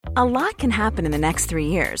A lot can happen in the next 3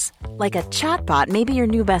 years. Like a chatbot may be your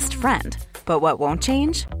new best friend. But what won't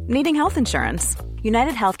change? Needing health insurance.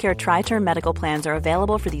 United Healthcare Tri-Term Medical Plans are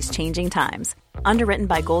available for these changing times. Underwritten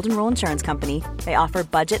by Golden Rule Insurance Company, they offer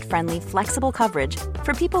budget-friendly, flexible coverage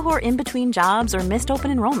for people who are in between jobs or missed open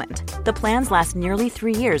enrollment. The plans last nearly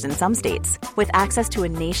 3 years in some states, with access to a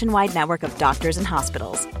nationwide network of doctors and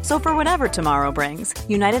hospitals. So for whatever tomorrow brings,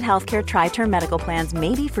 United Healthcare Tri-Term Medical Plans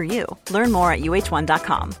may be for you. Learn more at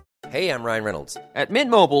uh1.com. Hey, I'm Ryan Reynolds. At Mint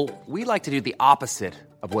Mobile, we like to do the opposite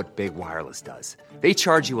of what Big Wireless does. They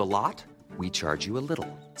charge you a lot. We charge you a little.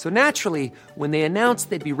 So naturally, when they announced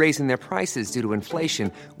they'd be raising their prices due to inflation,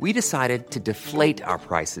 we decided to deflate our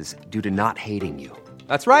prices due to not hating you.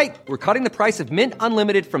 That's right. We're cutting the price of Mint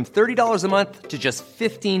Unlimited from $30 a month to just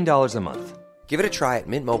 $15 a month. Give it a try at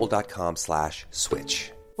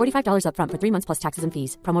mintmobile.com/switch. $45 up front for 3 months plus taxes and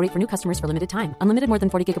fees. Promo rate for new customers for limited time. Unlimited more than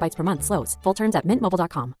 40 gigabytes per month. Slows full terms at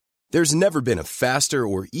mintmobile.com. There's never been a faster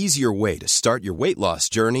or easier way to start your weight loss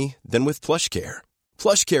journey than with PlushCare.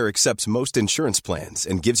 PlushCare accepts most insurance plans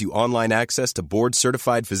and gives you online access to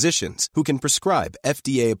board-certified physicians who can prescribe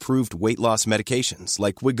FDA-approved weight loss medications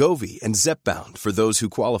like Wegovy and Zepbound for those who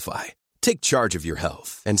qualify. Take charge of your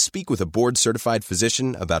health and speak with a board-certified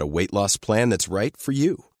physician about a weight loss plan that's right for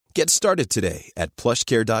you. Get started today at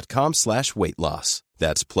plushcare.com/weight loss.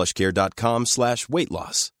 That's plushcare.com/weight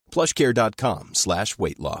loss.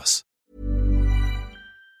 plushcare.com/weight loss.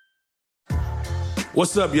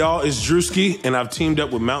 What's up, y'all? It's Drewski, and I've teamed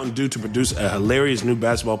up with Mountain Dew to produce a hilarious new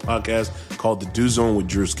basketball podcast called The Dew Zone with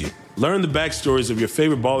Drewski. Learn the backstories of your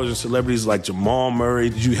favorite ballers and celebrities like Jamal Murray.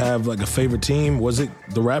 Did you have like a favorite team? Was it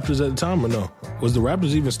the Raptors at the time or no? Was the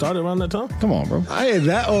Raptors even started around that time? Come on, bro. I ain't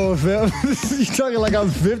that old, fam. You talking like I'm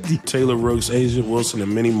 50. Taylor Rooks, Asia Wilson,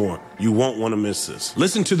 and many more. You won't want to miss this.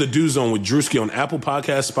 Listen to The Dew Zone with Drewski on Apple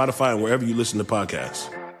Podcasts, Spotify, and wherever you listen to podcasts.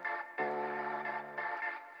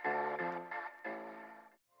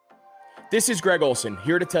 This is Greg Olson,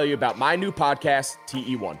 here to tell you about my new podcast,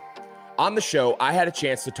 TE1. On the show, I had a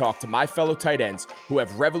chance to talk to my fellow tight ends who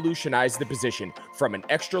have revolutionized the position from an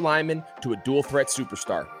extra lineman to a dual threat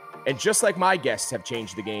superstar. And just like my guests have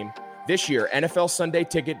changed the game, this year,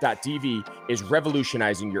 NFLSundayTicket.tv is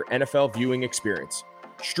revolutionizing your NFL viewing experience.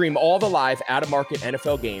 Stream all the live out-of-market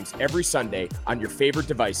NFL games every Sunday on your favorite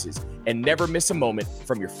devices and never miss a moment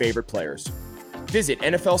from your favorite players. Visit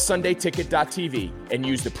NFLSundayTicket.tv and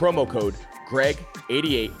use the promo code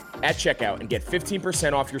GREG88 at checkout and get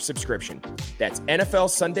 15% off your subscription. That's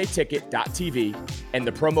NFLSundayTicket.tv and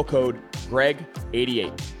the promo code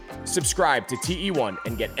GREG88. Subscribe to TE1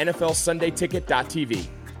 and get NFLSundayTicket.tv,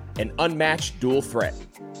 an unmatched dual threat.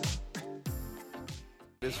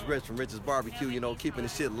 This is Rich from Rich's Barbecue, keeping the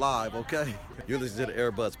shit live, okay? You're listening to the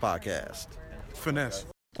Airbuds Podcast. Finesse.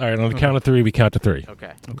 All right, on the count of three, we count to three.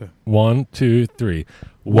 Okay. 1, 2, 3.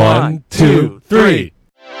 1, 2, 3.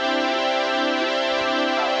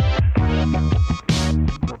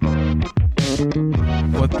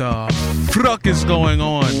 What the fuck is going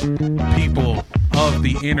on, people of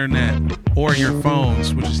the internet or your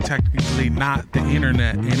phones, which is technically not the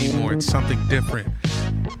internet anymore. It's something different.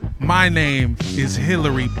 My name is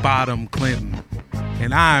Hillary Bottom Clinton,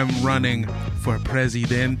 and I'm running for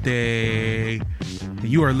Presidente.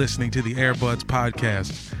 You are listening to the Airbuds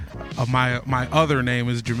Podcast. My other name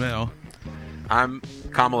is Jamel. I'm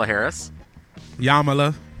Kamala Harris.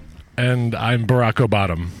 Yamala. And I'm Barack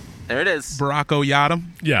Obama. There it is. Barack Oyadam.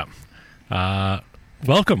 Yeah.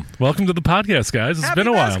 Welcome to the podcast, guys. It's been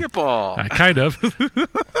a while. Basketball. Kind of.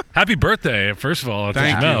 Happy birthday, first of all.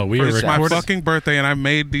 Thank you. No, it's my fucking birthday, and I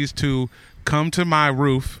made these two come to my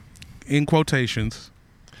roof, in quotations,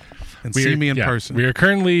 and see me in person. We are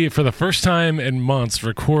currently, for the first time in months,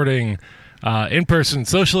 recording in person,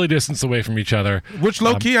 socially distanced away from each other. Which,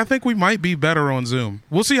 low-key, I think we might be better on Zoom.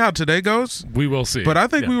 We'll see how today goes. We will see. But I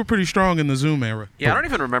think we were pretty strong in the Zoom era. Yeah, I don't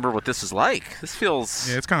even remember what this is like. This feels...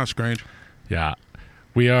 Yeah, it's kind of strange. Yeah.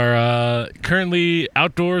 We are currently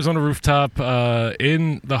outdoors on a rooftop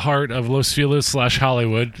in the heart of Los Feliz /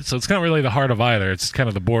 Hollywood. So it's not really the heart of either. It's kind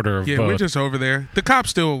of the border of both. Yeah, we're just over there. The cops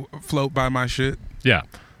still float by my shit. Yeah.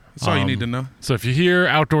 That's all you need to know. So if you hear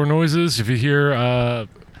outdoor noises, if you hear, I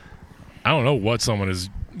don't know what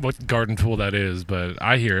garden tool that is, but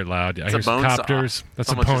I hear it loud. I hear some copters. That's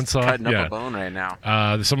Someone's a bone saw. Cutting up a bone right now.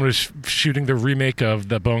 Someone is shooting the remake of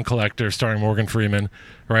The Bone Collector starring Morgan Freeman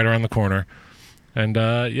right around the corner. And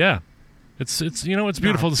it's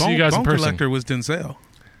beautiful to see you guys in person. Bone Collector was Denzel.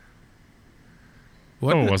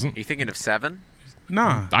 No, it wasn't. Are you thinking of Seven?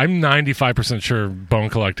 Nah. I'm 95% sure Bone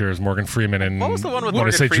Collector is Morgan Freeman and what was the one with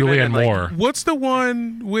Morgan Freeman? Julianne Moore. What's the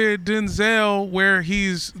one with Denzel where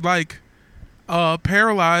he's like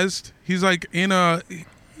paralyzed. He's like in a, you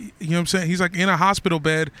know what I'm saying? He's like in a hospital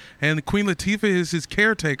bed, and Queen Latifah is his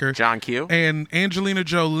caretaker. John Q. And Angelina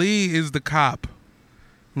Jolie is the cop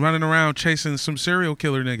running around chasing some serial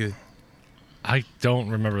killer nigga. I don't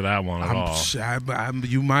remember that one at all.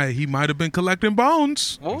 He might have been collecting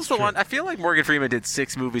bones. What was the one? I feel like Morgan Freeman did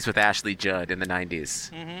 6 movies with Ashley Judd in the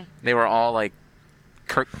 90s. Mm-hmm. They were all like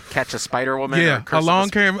Catch a Spider Woman. Yeah, along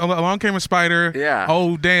came a spider. Yeah.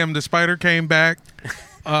 Oh damn, the spider came back.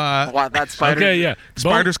 That spider. Okay, yeah.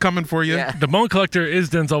 Spider's coming for you. Yeah. The Bone Collector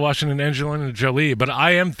is Denzel Washington and Angelina Jolie, but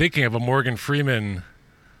I am thinking of a Morgan Freeman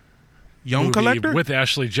Young movie Collector with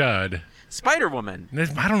Ashley Judd. Spider Woman.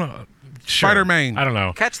 I don't know. Sure. Spider-Man. I don't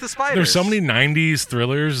know. Catch the Spiders. There's so many 90s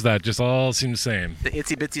thrillers that just all seem the same. The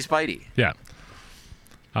Itsy Bitsy Spidey. Yeah.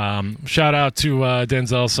 Shout out to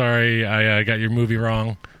Denzel. Sorry, I got your movie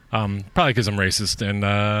wrong. Probably because I'm racist, and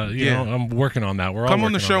you know, I'm working on that. We're all come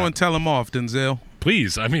on the working show that. and tell him off, Denzel.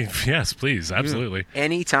 Please. I mean, yes, please, absolutely.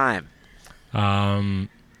 Anytime. Guys,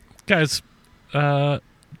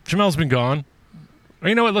 Jamel's been gone. Well,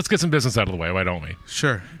 you know what? Let's get some business out of the way. Why don't we?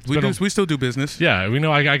 Sure. We still do business. Yeah, we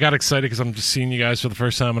know. I got excited because I'm just seeing you guys for the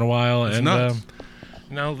first time in a while, It's and nuts.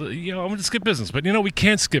 I'm going to skip business. But we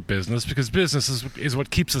can't skip business because business is what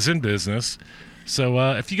keeps us in business. So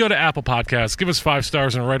if you go to Apple Podcasts, give us 5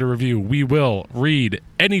 stars and write a review. We will read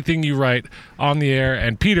anything you write on the air,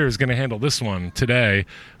 and Peter is going to handle this one today.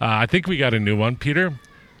 I think we got a new one. Peter,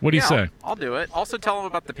 what do you say? I'll do it. Also tell them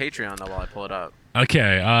about the Patreon, though, while I pull it up.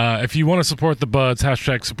 Okay, if you want to support the Buds,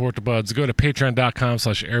 #support the Buds, go to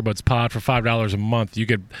patreon.com/airbudspod for $5 a month. You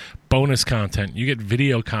get bonus content, you get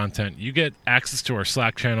video content, you get access to our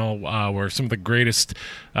Slack channel where some of the greatest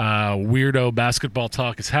weirdo basketball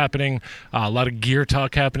talk is happening, a lot of gear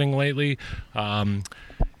talk happening lately.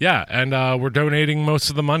 Yeah, and we're donating most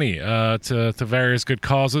of the money to various good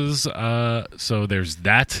causes. So there's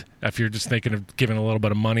that. If you're just thinking of giving a little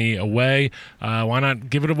bit of money away, why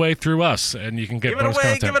not give it away through us? And you can get bonus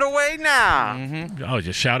content. Give it away now. Mm-hmm. Oh,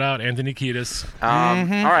 just shout out Anthony Kiedis. All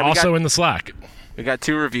right. Also in the Slack. We got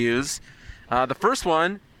 2 reviews. The first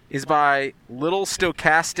one is by Little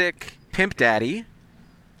Stochastic Pimp Daddy.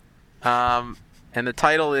 And the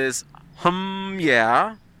title is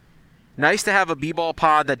Yeah. Nice to have a b-ball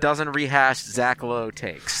pod that doesn't rehash Zach Lowe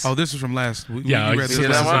takes. Oh, this is from last week. Yeah, this is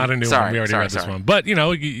not a new one. We already read this one. But,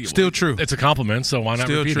 still true. It's a compliment, so why not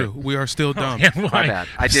repeat it? We are still dumb. My bad.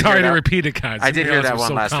 Sorry to repeat it, guys. I did hear that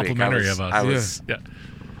one last week. Complimentary of us.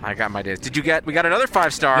 I got my days. We got another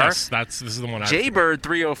 5-star. Yes, this is the one.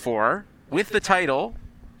 Jaybird304 with the title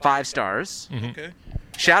 5 stars. Mm-hmm. Okay.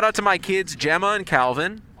 Shout out to my kids Gemma and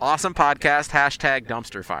Calvin. Awesome podcast.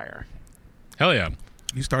 #dumpster fire. Hell yeah.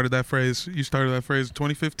 You started that phrase in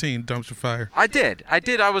 2015, dumpster fire. I did.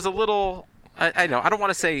 I was a little, I know, I don't want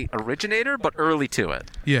to say originator, but early to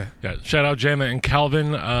it. Yeah. Shout out Gemma and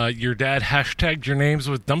Calvin. Your dad hashtagged your names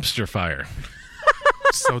with dumpster fire.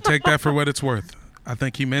 So take that for what it's worth. I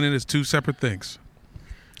think he meant it as 2 separate things.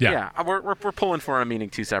 Yeah. We're pulling for him meaning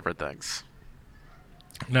 2 separate things.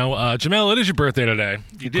 Now, Jamel, it is your birthday today.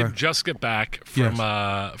 You did just get back from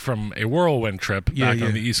a whirlwind trip back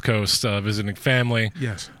on the East Coast visiting family.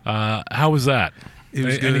 Yes. How was that? It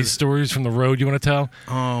was any stories from the road you want to tell?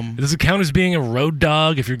 Does it count as being a road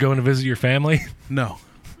dog if you're going to visit your family? No.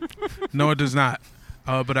 No, it does not.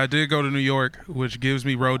 But I did go to New York, which gives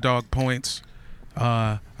me road dog points.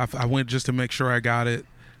 I went just to make sure I got it.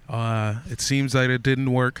 It seems like it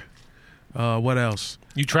didn't work. What else?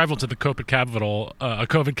 You traveled to the COVID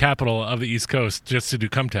capital of the East Coast just to do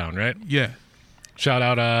Come Town, right? Yeah. Shout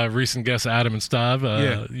out recent guests Adam and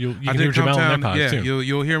Stav. You can hear Come Jamel Town, on their pods too.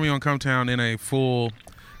 You'll hear me on Come Town in a full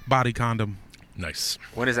body condom. Nice.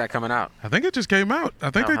 When is that coming out? I think it just came out. I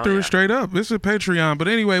think they threw it straight up. This is Patreon. But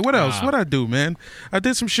anyway, what else? What'd I do, man? I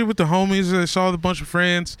did some shit with the homies. I saw a bunch of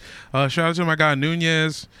friends. Shout out to my guy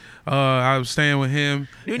Nunez. I was staying with him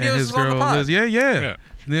Nunez and his girl Liz. Yeah.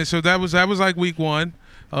 So that was like week 1.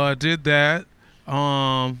 Did that.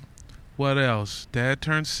 What else? Dad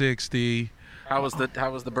turned 60. How was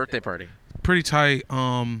the birthday party? Pretty tight.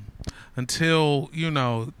 Until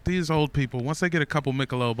these old people, once they get a couple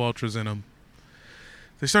Michelob Ultras in them,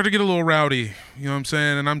 they start to get a little rowdy. You know what I'm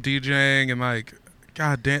saying? And I'm DJing and like,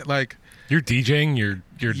 god damn, like you're DJing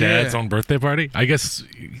your dad's own birthday party. I guess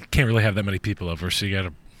you can't really have that many people over, so you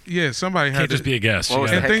gotta. Yeah, somebody had can't just be a guest.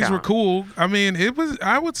 And things were cool. I mean, it was.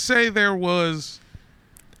 I would say there was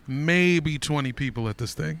maybe 20 people at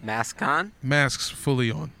this thing. Mask on? Masks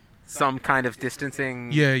fully on. Some kind of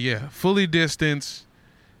distancing? Yeah. Fully distanced.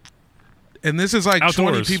 And this is like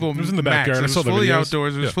outdoors. 20 people. It was in the backyard. It was fully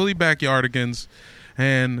outdoors. It was fully backyardigans.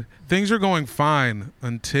 And things are going fine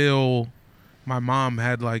until my mom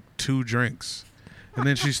had like 2 drinks, and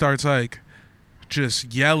then she starts like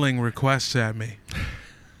just yelling requests at me,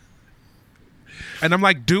 and I'm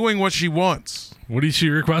like doing what she wants. What is she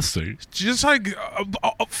requesting? Just like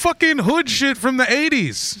fucking hood shit from the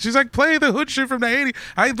 80s. She's like, play the hood shit from the 80s.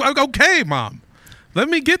 I'm okay, Mom. Let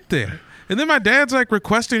me get there. And then my dad's like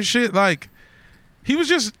requesting shit like he was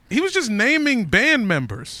just naming band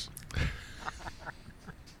members.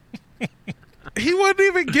 He wasn't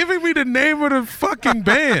even giving me the name of the fucking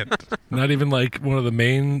band. Not even like one of the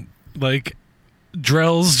main like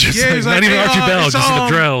Drells, just yeah, like, not even Archie Bell, just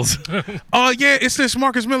the Drells. Yeah, it's this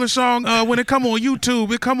Marcus Miller song. When it come on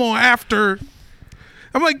YouTube, it come on after.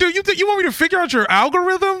 I'm like, dude, you want me to figure out your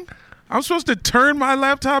algorithm? I'm supposed to turn my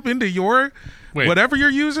laptop into your whatever you're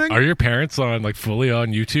using? Are your parents on like fully on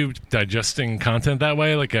YouTube digesting content that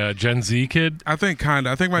way, like a Gen Z kid? I think kind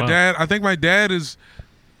of. I think my dad is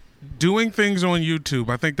doing things on YouTube.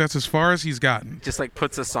 I think that's as far as he's gotten. Just like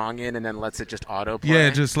puts a song in and then lets it just autoplay.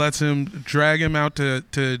 Yeah, just lets him drag him out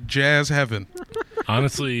to jazz heaven.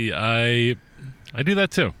 Honestly, I do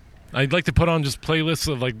that too. I'd like to put on just playlists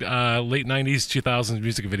of like late 90s, 2000s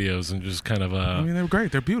music videos and just kind of I mean, they're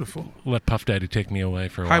great. They're beautiful. Let Puff Daddy take me away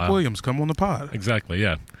for a while. Hype Williams, come on the pod. Exactly,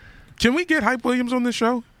 yeah. Can we get Hype Williams on this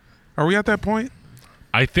show? Are we at that point?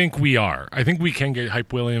 I think we are. I think we can get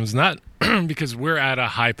Hype Williams, not because we're at a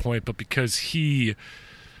high point, but because he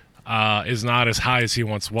is not as high as he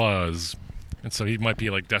once was. And so he might be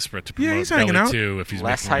like desperate to promote he's hanging Belly out. 2 if he's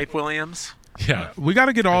less making Hype Williams. Yeah, we got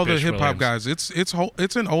to get all the Bish hip hop Williams. guys.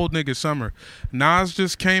 It's an old nigga summer. Nas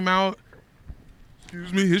just came out.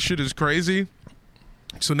 Excuse me, his shit is crazy.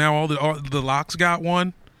 So now all the locks got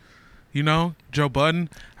one. You know, Joe Budden.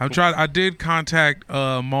 I did contact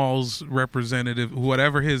Maul's representative,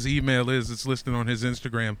 whatever his email is. It's listed on his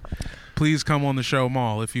Instagram. Please come on the show,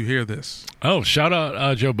 Maul, if you hear this. Oh, shout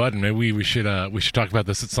out Joe Budden. Maybe we should talk about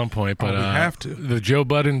this at some point. But we have to. The Joe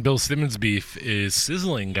Budden Bill Simmons beef is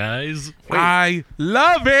sizzling, guys. Wait. I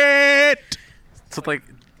love it. So like,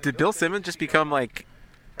 did Bill Simmons just become like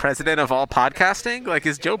president of all podcasting? Like,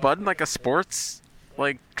 is Joe Budden like a sports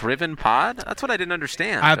like driven pod? That's what I didn't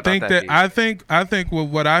understand. I think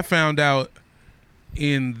what I found out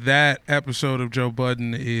in that episode of Joe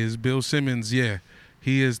Budden is Bill Simmons. Yeah,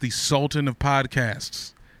 he is the Sultan of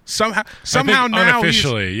podcasts. Somehow now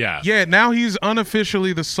unofficially, yeah. Now he's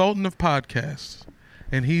unofficially the Sultan of podcasts,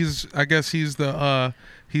 and I guess he's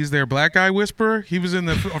their black guy whisperer. He was in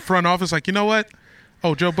the front office, like, you know what?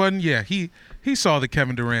 Oh, Joe Budden, yeah, he saw the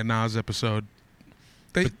Kevin Durant Nas episode.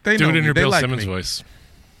 They do know it in me. your They Bill like Simmons me. voice.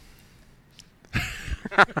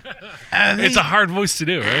 It's a hard voice to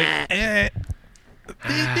do, right?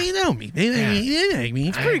 They know me. They like me.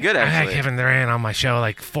 It's pretty good, I actually. had Kevin Durant on my show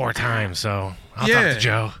like 4 times, so I'll talk to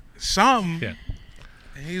Joe. Yeah.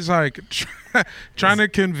 He's like trying to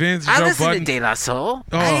convince Joe I listen Budden. to De La Soul.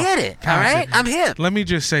 Oh, I get it. All right, I'm hip. Let me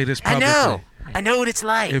just say this I publicly. know what it's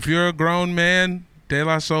like. If you're a grown man, De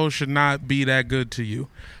La Soul should not be that good to you.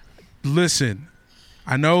 Listen,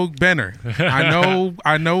 I know Benner.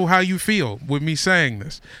 I know how you feel with me saying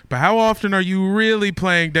this. But how often are you really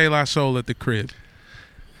playing De La Soul at the crib?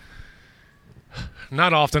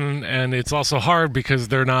 Not often, and it's also hard because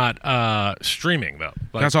they're not streaming though.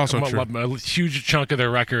 Like, That's also true. A huge chunk of their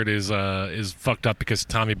record is fucked up because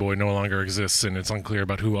Tommy Boy no longer exists, and it's unclear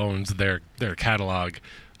about who owns their catalog.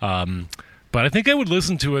 But I think I would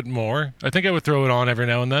listen to it more. I think I would throw it on every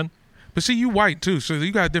now and then. But see, you white too, so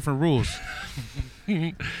you got different rules.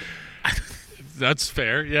 That's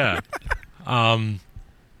fair, yeah.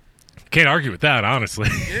 Can't argue with that, honestly.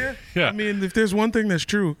 Yeah. I mean, if there's one thing that's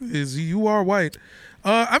true, is you are white.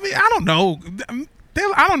 I mean, I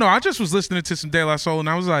don't know. I just was listening to some De La Soul, and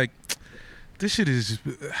I was like, this shit is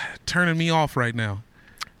turning me off right now.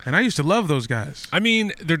 And I used to love those guys. I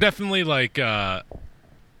mean, they're definitely like shout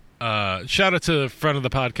out to a friend of the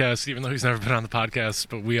podcast, even though he's never been on the podcast,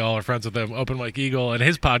 but we all are friends with him, Open Mike Eagle, and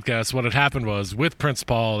his podcast. What had happened was with Prince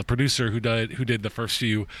Paul, the producer who did the first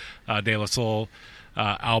few De La Soul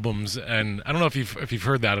albums, and I don't know if you've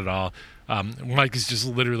heard that at all. Mike is just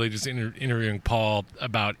literally just interviewing Paul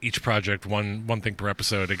about each project, one thing per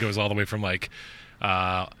episode. It goes all the way from like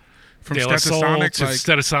From De La Soul Stetsasonic, to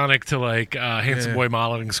Stetsasonic to like Handsome Yeah. Boy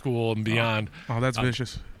Modeling School and beyond. Oh, that's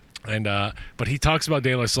vicious. And but he talks about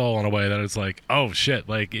De La Soul in a way that it's like, oh shit,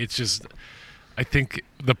 like it's just, I think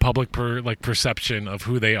the public perception of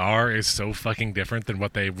who they are is so fucking different than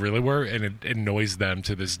what they really were, and it annoys them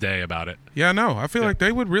to this day about it. Yeah, no, I feel like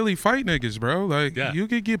they would really fight niggas, bro. Like, you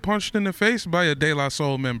could get punched in the face by a De La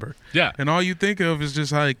Soul member. Yeah. And all you think of is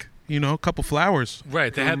just like, a couple flowers.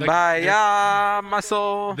 Right. They had Kumbaya, my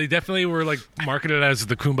soul. They definitely were like marketed as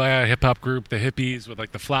the Kumbaya hip hop group, the hippies with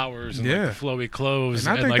like the flowers and like the flowy clothes,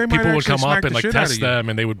 and like people would come up and like test them,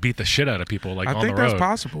 and they would beat the shit out of people like on the road. I think that's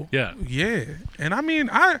possible. Yeah. Yeah. And I mean,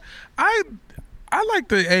 I like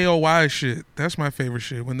the AOY shit. That's my favorite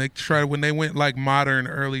shit. When they went like modern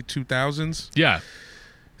early 2000s. Yeah.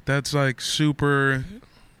 That's like super.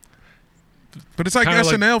 But it's like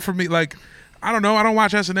SNL for me. Like, I don't know. I don't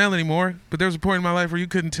watch SNL anymore. But there was a point in my life where you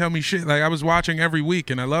couldn't tell me shit. Like, I was watching every week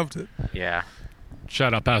and I loved it. Yeah.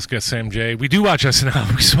 Shout out past guest Sam J. We do watch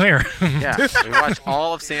SNL. We swear. Yeah. We watch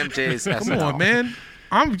all of Sam J's SNL. Come on, man.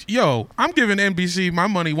 I'm giving NBC my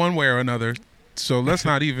money one way or another. So let's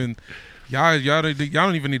not even. Y'all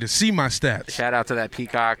don't even need to see my stats. Shout out to that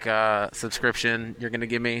Peacock subscription you're going to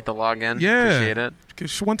give me, the login. Yeah. Appreciate it.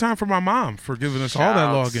 Just one time for my mom for giving us all that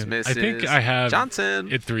login. Mrs. I think I have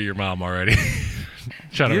Johnson. it through your mom already.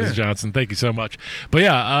 Shout out Mrs. Johnson. Thank you so much. But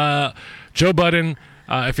yeah, Joe Budden,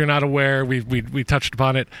 if you're not aware, we touched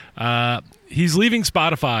upon it. He's leaving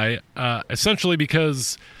Spotify essentially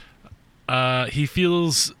because he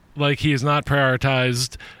feels like he is not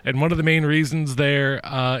prioritized, and one of the main reasons there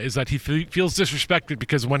is that he feels disrespected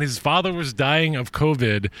because when his father was dying of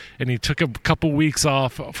COVID and he took a couple weeks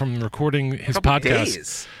off from recording his podcast,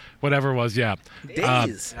 days. Whatever it was,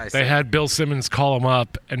 days. They had Bill Simmons call him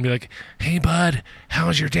up and be like, "Hey, bud,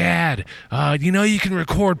 how's your dad? You can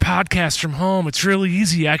record podcasts from home. It's really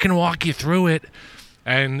easy. I can walk you through it."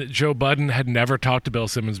 And Joe Budden had never talked to Bill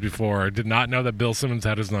Simmons before, did not know that Bill Simmons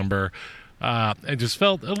had his number. And just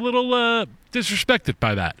felt a little disrespected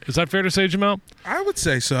by that. Is that fair to say, Jamel? I would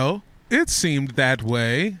say so. It seemed that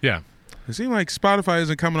way. Yeah. It seemed like Spotify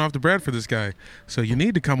isn't coming off the bread for this guy. So you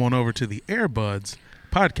need to come on over to the Airbuds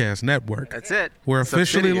Podcast Network. That's it. We're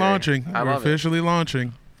officially launching. We're officially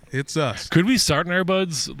launching. It's us. Could we start an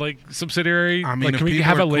Airbuds subsidiary? I mean, can we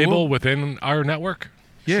have a label within our network?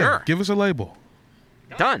 Yeah. Sure. Give us a label.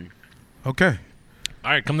 Done. Okay. All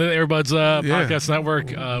right, come to the Airbuds Podcast Network.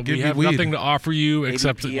 We have nothing to offer you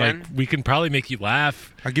except we can probably make you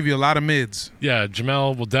laugh. I'll give you a lot of mids. Yeah,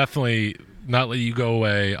 Jamel will definitely not let you go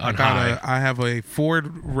away on high. I have a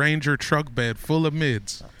Ford Ranger truck bed full of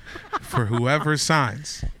mids for whoever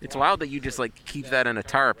signs. It's wild that you just keep that in a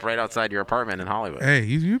tarp right outside your apartment in Hollywood. Hey,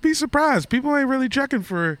 you'd be surprised. People ain't really checking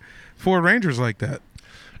for Ford Rangers like that.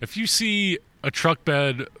 If you see a truck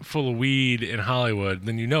bed full of weed in Hollywood,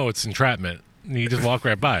 then you know it's entrapment. And you just walk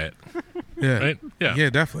right by it. Yeah. Right?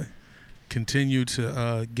 Yeah, definitely. Continue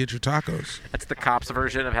to get your tacos. That's the cops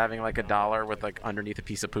version of having a dollar with underneath a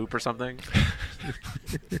piece of poop or something.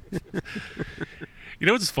 You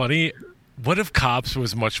know what's funny? What if Cops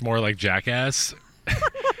was much more like Jackass?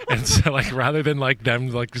 And so rather than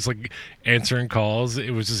them just answering calls,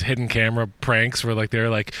 it was just hidden camera pranks where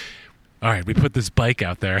they're all right, we put this bike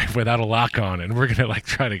out there without a lock on and we're gonna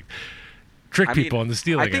try to trick people into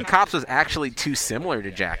stealing it. I think Cops was actually too similar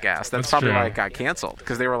to Jackass. That's probably why it got canceled.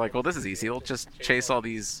 Because they were like, well, this is easy. We'll just chase all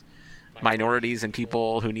these minorities and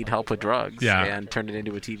people who need help with drugs and turn it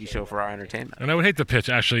into a TV show for our entertainment. And I would hate to pitch.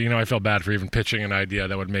 Actually, I felt bad for even pitching an idea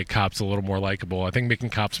that would make Cops a little more likable. I think making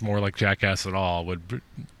Cops more like Jackass at all would,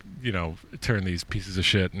 turn these pieces of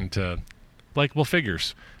shit into likable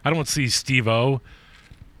figures. I don't want to see Steve-O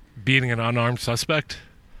beating an unarmed suspect.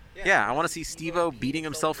 Yeah, I want to see Steve-O beating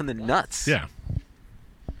himself in the nuts. Yeah.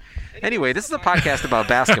 Anyway, this is a podcast about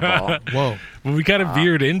basketball. Whoa. Well, we kind of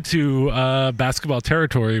veered into basketball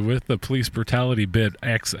territory with the police brutality bit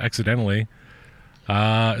accidentally.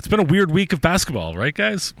 It's been a weird week of basketball, right,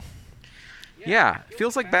 guys? Yeah. It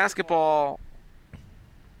feels like basketball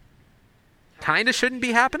kind of shouldn't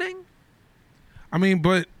be happening. I mean,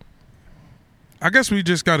 but I guess we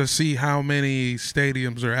just got to see how many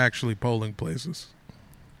stadiums are actually polling places.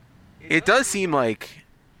 It does seem like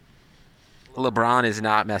LeBron is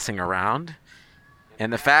not messing around.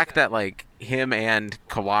 And the fact that, him and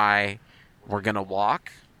Kawhi were going to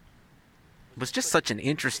walk was just such an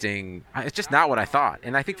interesting – it's just not what I thought.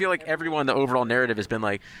 And I feel like everyone, the overall narrative has been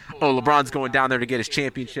oh, LeBron's going down there to get his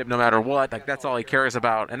championship no matter what. That's all he cares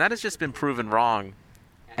about. And that has just been proven wrong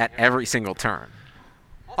at every single turn.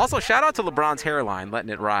 Also, shout out to LeBron's hairline, letting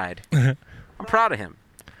it ride. I'm proud of him.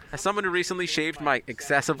 As someone who recently shaved my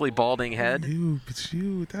excessively balding head.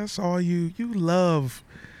 That's all you love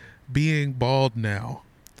being bald now.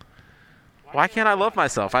 Why can't I love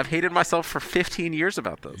myself? I've hated myself for 15 years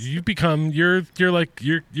about this. You've become you're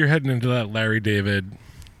heading into that Larry David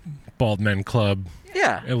bald men club.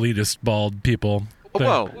 Yeah. Elitist bald people.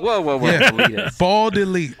 Whoa. Yeah. Elitist. Bald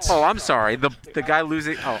elites. Oh, I'm sorry. The guy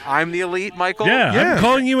losing. Oh, I'm the elite, Michael? Yeah, I'm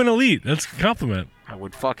calling you an elite. That's a compliment.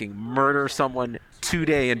 would fucking murder someone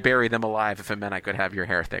today and bury them alive if it meant I could have your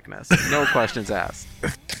hair thickness. No questions asked.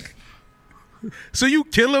 So you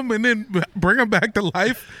kill him and then bring him back to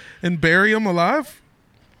life and bury him alive?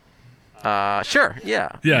 Sure,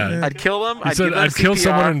 yeah. Yeah. I'd kill them. I'd kill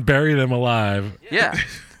someone and bury them alive. Yeah.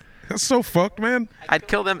 That's so fucked, man. I'd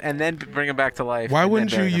kill them and then bring them back to life. Why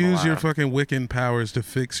wouldn't you use your fucking Wiccan powers to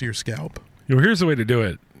fix your scalp? Here's the way to do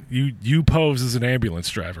it. You pose as an ambulance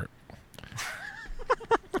driver.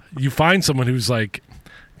 You find someone who's like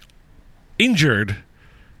injured,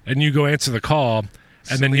 and you go answer the call,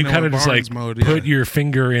 and then you kind of just like put your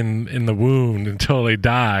finger in the wound until they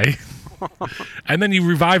die, and then you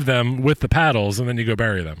revive them with the paddles, and then you go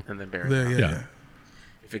bury them. And then bury them. Yeah.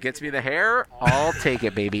 If it gets me the hair, I'll take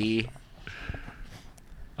it, baby.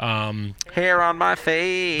 Hair on my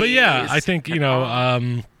face. But yeah, I think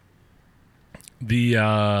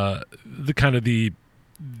the kind of the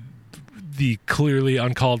clearly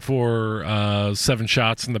uncalled for 7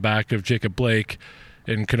 shots in the back of Jacob Blake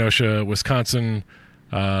in Kenosha, Wisconsin,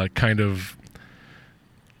 kind of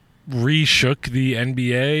re-shook the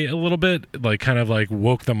NBA a little bit, like kind of like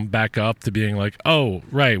woke them back up to being like, oh,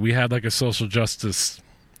 right, we had like a social justice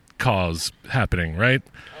cause happening, right?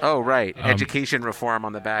 Oh, right. Education reform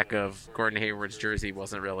on the back of Gordon Hayward's jersey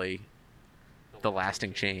wasn't really the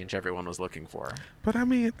lasting change everyone was looking for. But I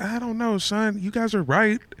mean, I don't know, son. You guys are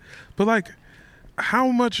right. But like, how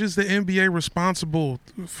much is the NBA responsible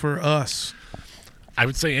for us? I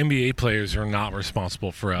would say NBA players are not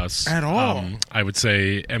responsible for us at all. I would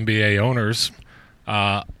say NBA owners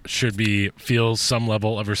should feel some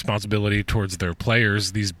level of responsibility towards their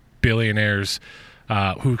players. These billionaires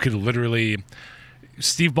who could literally,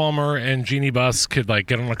 Steve Ballmer and Jeannie Buss could like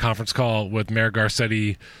get on a conference call with Mayor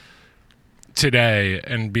Garcetti today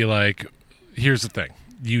and be like, here's the thing,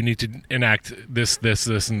 you need to enact this,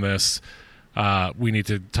 and this. We need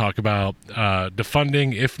to talk about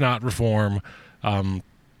defunding, if not reform,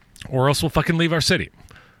 or else we'll fucking leave our city.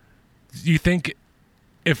 You think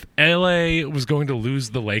if LA was going to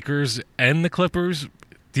lose the Lakers and the Clippers,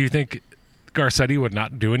 do you think Garcetti would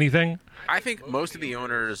not do anything? I think most of the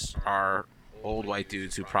owners are old white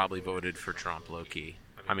dudes who probably voted for Trump low-key.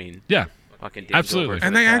 I mean, yeah. Fucking absolutely.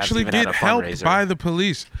 And they actually get helped by the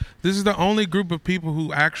police. This is the only group of people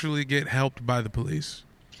who actually get helped by the police.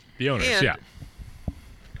 The owners, and yeah.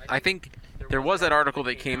 I think there was that article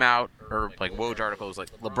that came out, or like Woj articles, like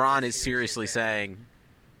LeBron is seriously saying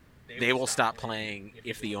they will stop playing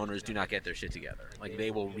if the owners do not get their shit together. Like they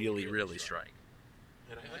will really, really strike.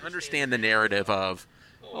 And I understand the narrative of,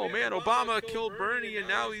 oh man, Obama killed Bernie and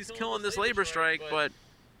now he's killing this labor strike, but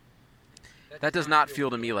that does not feel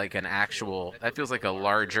to me like an actual, that feels like a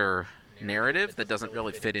larger narrative that doesn't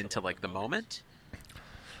really fit into like the moment.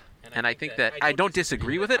 And I think that I don't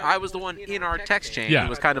disagree with it. I was the one in our text chain who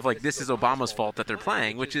was kind of like, this is Obama's fault that they're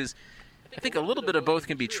playing, which is, I think a little bit of both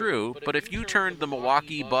can be true. But if you turned the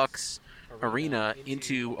Milwaukee Bucks arena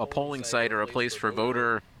into a polling site or a place for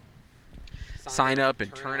voter sign up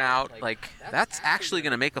and turnout, like that's actually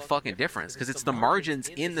going to make a fucking difference because it's the margins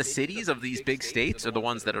in the cities of these big states are the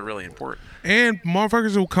ones that are really important. And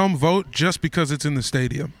motherfuckers will come vote just because it's in the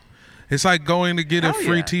stadium. It's like going to get a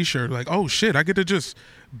free T-shirt. Like, oh shit, I get to just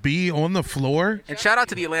be on the floor. And shout out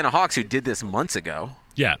to the Atlanta Hawks who did this months ago.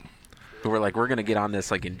 Yeah. Who were like, we're going to get on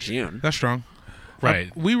this like in June. That's strong.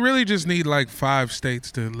 Right. We really just need like 5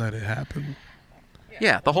 states to let it happen.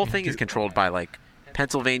 Yeah, the whole thing is controlled by like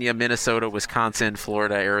Pennsylvania, Minnesota, Wisconsin,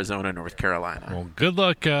 Florida, Arizona, North Carolina. Well, good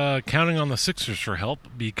luck counting on the Sixers for help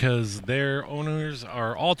because their owners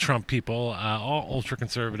are all Trump people, all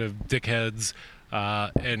ultra-conservative dickheads,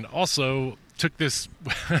 and also took the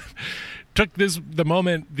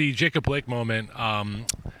moment, the Jacob Blake moment,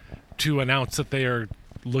 to announce that they are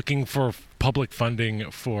looking for public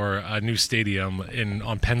funding for a new stadium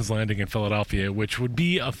on Penn's Landing in Philadelphia, which would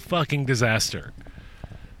be a fucking disaster.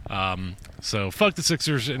 So fuck the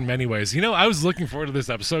Sixers in many ways. You know, I was looking forward to this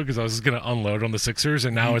episode because I was going to unload on the Sixers,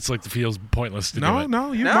 and now it's like it feels pointless to do it.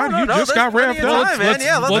 You just got revved up.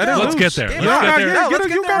 Let's get there. You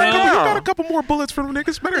got a couple more bullets from the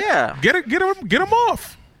niggas. Better get them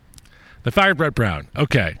off. The fired Brett Brown.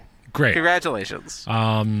 Okay, great. Congratulations.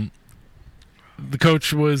 The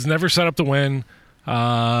coach was never set up to win.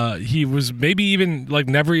 He was maybe even like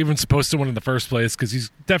never even supposed to win in the first place because he's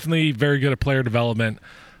definitely very good at player development,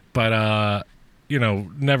 but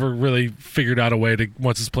never really figured out a way to,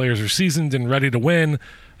 once his players are seasoned and ready to win,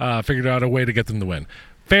 figured out a way to get them to win.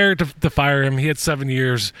 Fair to fire him. He had 7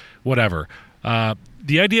 years, whatever.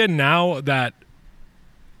 The idea now that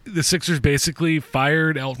the Sixers basically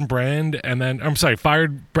fired Elton Brand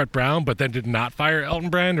fired Brett Brown, but then did not fire Elton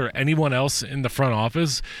Brand or anyone else in the front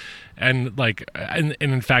office. And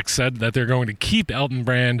in fact said that they're going to keep Elton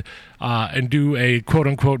Brand and do a quote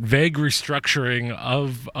unquote vague restructuring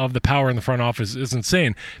of the power in the front office is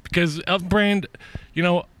insane. Because Elton Brand,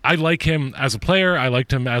 I like him as a player. I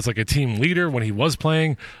liked him as like a team leader when he was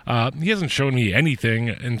playing. He hasn't shown me anything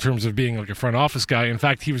in terms of being like a front office guy. In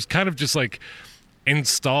fact, he was kind of just like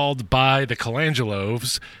installed by the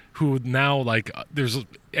Colangelos, who now like there's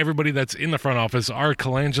everybody that's in the front office are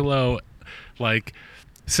Colangelo like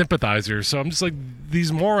sympathizers. So I'm just like,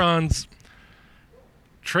 these morons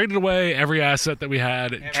traded away every asset that we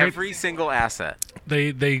had. Every single asset.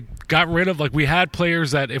 They got rid of, like, we had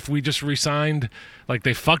players that if we just re-signed, like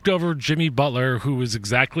they fucked over Jimmy Butler, who was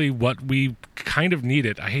exactly what we kind of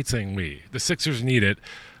needed. I hate saying we. The Sixers need it.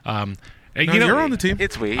 And, no, you're on the team.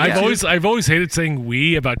 It's we. I've always hated saying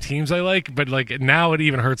we about teams I like, but like now it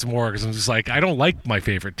even hurts more because I'm just like, I don't like my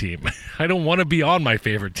favorite team. I don't want to be on my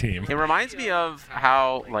favorite team. It reminds me of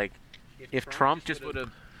how, like, if Trump just would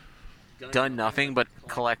have done nothing but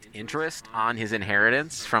collect interest on his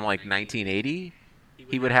inheritance from like 1980,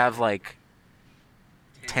 he would have like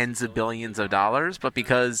tens of billions of dollars. But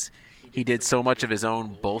because he did so much of his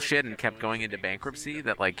own bullshit and kept going into bankruptcy,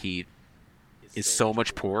 that like he is so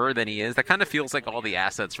much poorer than he is. That kind of feels like all the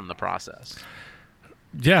assets from the process.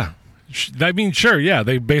 Yeah. I mean, sure, yeah.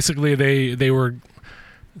 They basically, they were,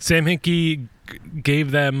 Sam Hinkie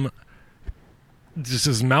gave them just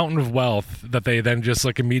this mountain of wealth that they then just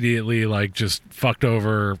like immediately like just fucked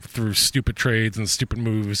over through stupid trades and stupid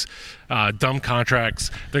moves, dumb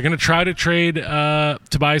contracts. They're going to try to trade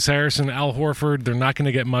Tobias Harris and Al Horford. They're not going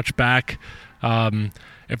to get much back.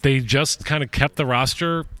 If they just kind of kept the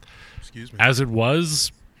roster as it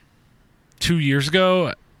was 2 years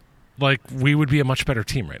ago, like, we would be a much better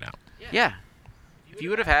team right now. Yeah. If you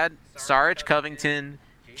would have had Saric, Covington,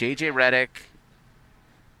 JJ Redick,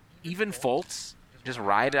 even Fultz, just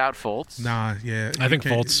ride out Fultz. Nah, yeah. I think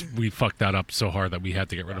Fultz, we fucked that up so hard that we had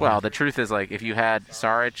to get rid of him. Well, the truth is, like, if you had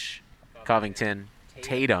Saric, Covington,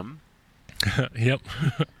 Tatum, yep,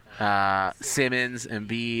 Simmons,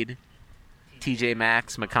 Embiid, TJ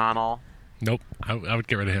Maxx, McConnell. Nope, I would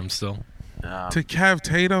get rid of him still. To have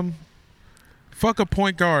Tatum, fuck a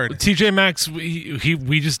point guard. TJ Maxx,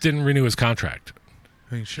 we just didn't renew his contract.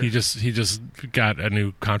 I mean, sure. He just got a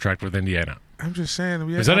new contract with Indiana. I'm just saying.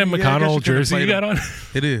 Is that a McConnell jersey you got on?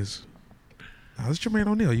 It is. Oh, this is Jermaine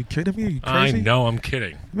O'Neal. You kidding me? Are you crazy? I know, I'm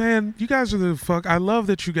kidding. Man, you guys are the fuck. I love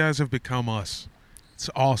that you guys have become us. It's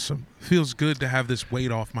awesome. Feels good to have this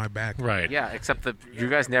weight off my back. Right. Yeah, except that you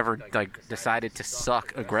guys never like decided to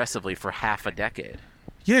suck aggressively for half a decade.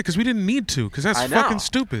 Yeah, because we didn't need to, because that's fucking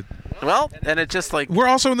stupid. Well, and it just like... We're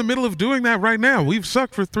also in the middle of doing that right now. We've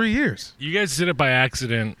sucked for 3 years. You guys did it by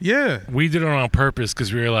accident. Yeah. We did it on purpose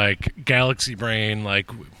because we were like, galaxy brain, like,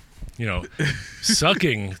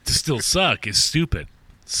 sucking to still suck is stupid.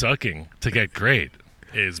 Sucking to get great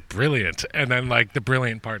is brilliant. And then, like, the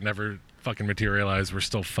brilliant part never fucking materialized. We're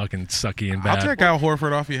still fucking sucky and bad. I'll take Al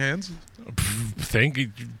Horford off your hands. Thank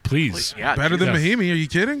you. Please. Yeah, better than Mahimi. Are you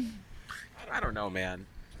kidding? I don't know, man.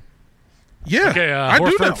 Yeah, okay, I do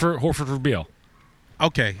know. Horford for Beal.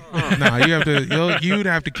 Okay, no, you'd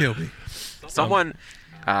have to kill me. Someone,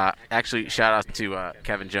 actually, shout out to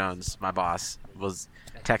Kevin Jones, my boss, was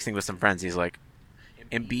texting with some friends. He's like,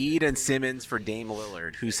 Embiid and Simmons for Dame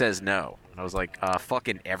Lillard. Who says no? And I was like,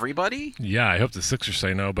 fucking everybody. Yeah, I hope the Sixers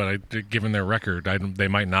say no, but given their record, they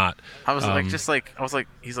might not. I was he's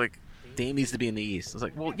like, Dame needs to be in the East. I was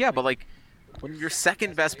like, well, yeah, but like, when your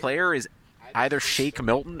second best player is either Shake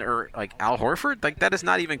Milton or like Al Horford, like that is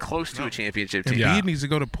not even close to a championship team. Embiid needs to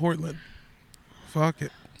go to Portland. Fuck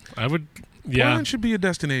it. I would. Yeah. Portland should be a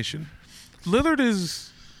destination. Lillard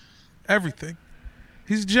is everything.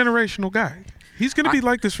 He's a generational guy. He's going to be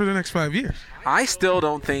like this for the next 5 years. I still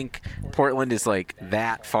don't think Portland is like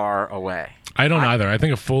that far away. I don't either. I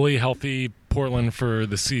think a fully healthy Portland for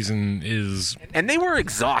the season is... And they were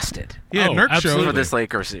exhausted. Yeah, Nurk showed for this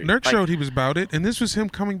Lakers series. Nurk showed he was about it, and this was him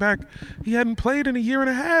coming back. He hadn't played in a year and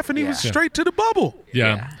a half, and he was straight to the bubble.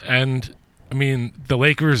 Yeah, and I mean, the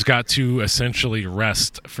Lakers got to essentially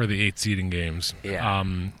rest for the 8 seeding games. Yeah.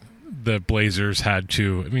 The Blazers had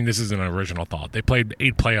to... I mean, this is an original thought. They played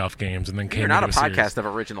 8 playoff games and then came You're not a into podcast series. Of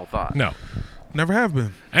original thought. No. Never have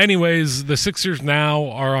been. Anyways, the Sixers now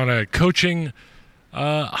are on a coaching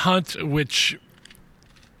hunt, which...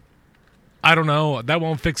 I don't know. That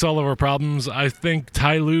won't fix all of our problems. I think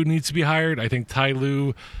Ty Lue needs to be hired. I think Ty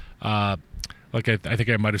Lue Like I think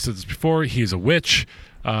I might have said this before. He's a witch.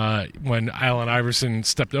 When Allen Iverson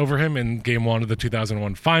stepped over him in Game 1 of the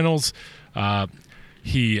 2001 Finals,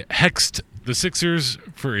 he hexed the Sixers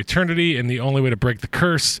for eternity, and the only way to break the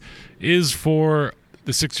curse is for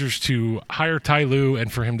the Sixers to hire Ty Lue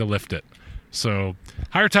and for him to lift it. So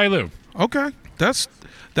hire Ty Lue. Okay, that's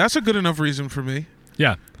a good enough reason for me.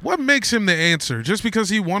 Yeah. What makes him the answer? Just because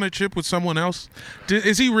he won a chip with someone else?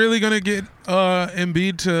 Is he really going to get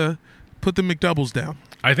Embiid to put the McDoubles down?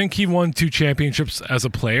 I think he won 2 championships as a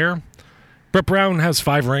player. Brett Brown has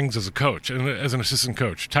 5 rings as a coach and as an assistant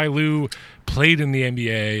coach. Ty Lue played in the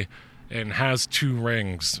NBA and has 2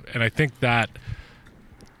 rings, and I think that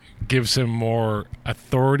gives him more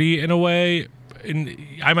authority in a way. And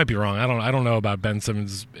I might be wrong. I don't know about Ben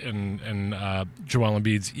Simmons and Joel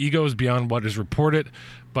Embiid's egos beyond what is reported,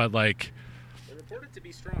 but like they're reported to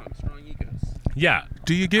be strong egos. Yeah.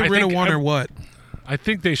 Do you get rid of one or what? I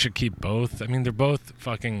think they should keep both. I mean, they're both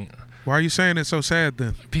fucking. Why are you saying it's so sad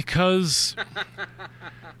then? Because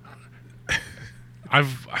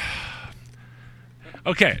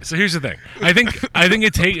Okay, so here's the thing. I think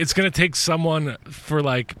it's going to take someone for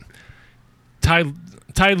like Ty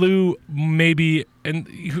Lue maybe,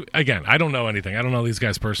 and again, I don't know anything. I don't know these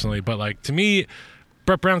guys personally, but like to me,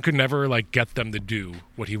 Brett Brown could never like get them to do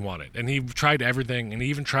what he wanted, and he tried everything, and he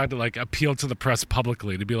even tried to like appeal to the press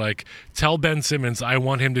publicly to be like, tell Ben Simmons I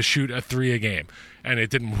want him to shoot a 3 a game, and it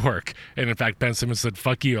didn't work. And in fact, Ben Simmons said,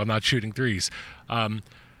 "Fuck you, I'm not shooting 3s."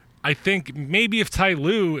 I think maybe if Ty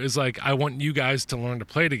Lue is like, I want you guys to learn to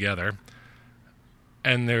play together,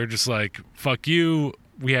 and they're just like, fuck you,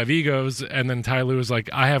 we have egos, and then Ty Lue is like,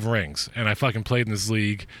 I have rings, and I fucking played in this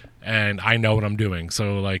league, and I know what I'm doing.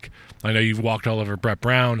 So, like, I know you've walked all over Brett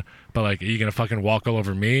Brown, but, like, are you going to fucking walk all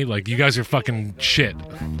over me? Like, you guys are fucking shit.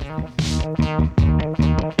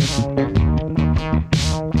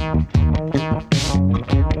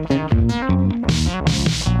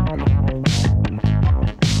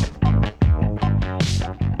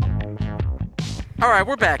 All right,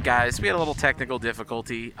 we're back, guys. We had a little technical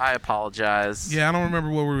difficulty. I apologize. Yeah, I don't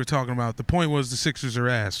remember what we were talking about. The point was the Sixers are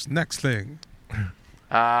ass. Next thing.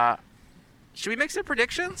 Should we make some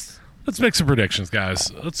predictions? Let's make some predictions,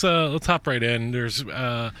 guys. Let's hop right in. There's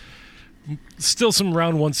still some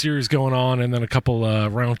round 1 series going on, and then a couple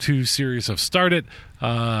round 2 series have started.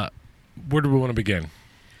 Where do we want to begin?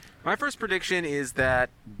 My first prediction is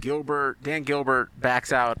that Dan Gilbert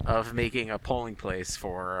backs out of making a polling place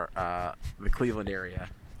for the Cleveland area.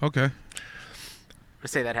 Okay. I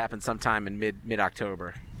say that happens sometime in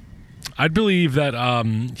mid-October. I'd believe that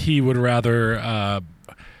he would rather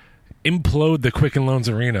implode the Quicken Loans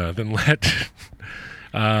Arena than let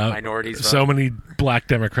minorities so vote. many black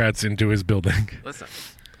Democrats into his building. Listen,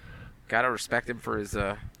 gotta respect him for his,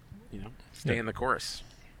 stay in the chorus.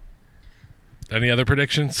 Any other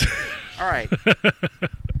predictions? All right.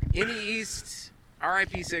 In the East,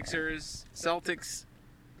 RIP Sixers. Celtics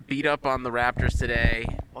beat up on the Raptors today.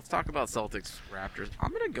 Let's talk about Celtics Raptors.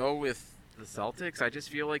 I'm going to go with the Celtics. I just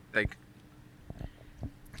feel like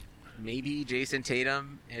maybe Jason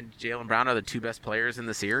Tatum and Jaylen Brown are the 2 best players in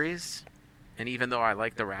the series. And even though I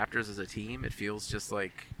like the Raptors as a team, it feels just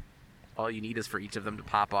like all you need is for each of them to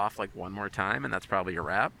pop off like one more time, and that's probably a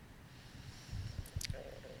wrap.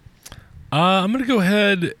 I'm going to go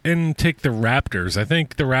ahead and take the Raptors. I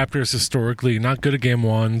think the Raptors historically not good at game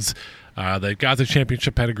 1s. They've got the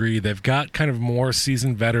championship pedigree. They've got kind of more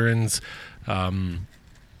seasoned veterans.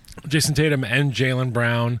 Jason Tatum and Jaylen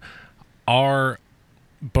Brown are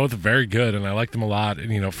both very good, and I like them a lot.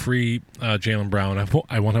 And, free Jaylen Brown.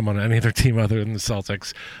 I want him on any other team other than the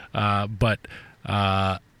Celtics. But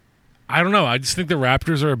I don't know. I just think the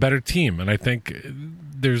Raptors are a better team, and I think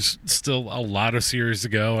there's still a lot of series to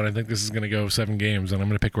go, and I think this is going to go 7 games, and I'm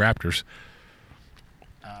going to pick Raptors.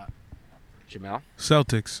 Jamel?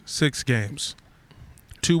 Celtics, 6 games.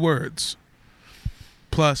 2 words.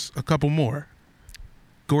 Plus a couple more.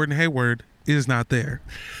 Gordon Hayward is not there.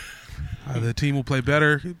 The team will play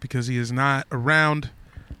better because he is not around.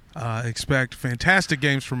 Expect fantastic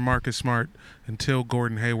games from Marcus Smart until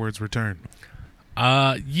Gordon Hayward's return.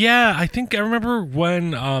 Yeah, I think I remember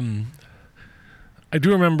when I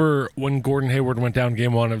do remember when Gordon Hayward went down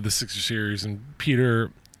game 1 of the Sixers series, and Peter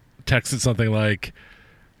texted something like,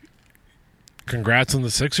 congrats on the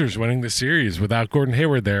Sixers winning the series without Gordon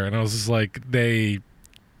Hayward there. And I was just like, this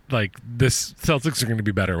Celtics are going to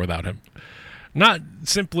be better without him. Not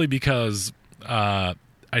simply because I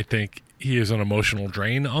think he is an emotional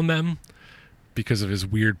drain on them because of his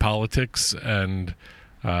weird politics and,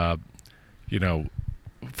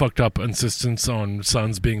 fucked up insistence on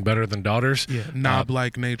sons being better than daughters. Yeah,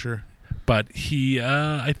 knob-like nature. but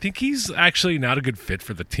I think he's actually not a good fit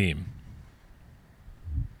for the team.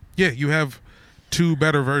 Yeah, you have two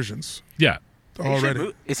better versions. Yeah.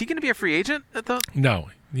 Already. Is he going to be a free agent? No.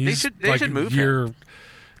 They should move him.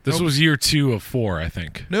 This was year 2 of 4, I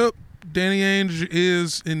think. Nope. Danny Ainge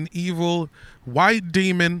is an evil white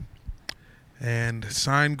demon and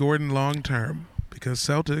signed Gordon long term because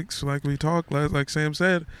Celtics, like Sam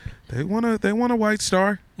said, they want a white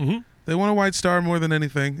star. Mm-hmm. They want a white star more than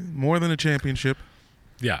anything, more than a championship.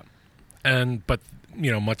 Yeah. But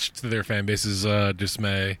much to their fan base's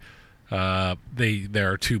dismay,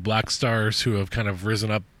 there are 2 black stars who have kind of risen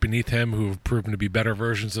up beneath him, who have proven to be better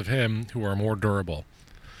versions of him, who are more durable.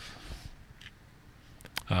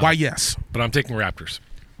 Why, yes. But I'm taking Raptors.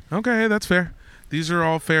 Okay, that's fair. These are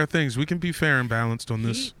all fair things. We can be fair and balanced on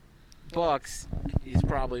this. Bucks is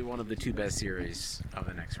probably one of the 2 best series of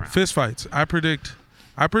the next round. Fist fights. I predict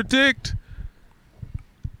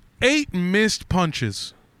 8 missed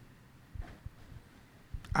punches.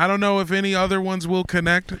 I don't know if any other ones will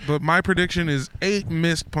connect, but my prediction is 8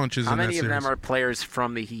 missed punches in that series. How many of them are players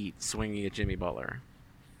from the Heat swinging at Jimmy Butler?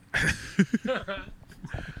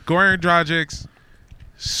 Goran Dragic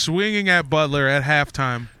swinging at Butler at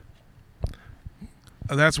halftime.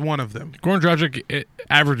 That's one of them. Goran Dragic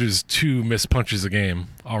averages 2 missed punches a game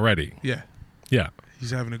already. Yeah. Yeah.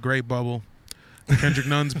 He's having a great bubble. Kendrick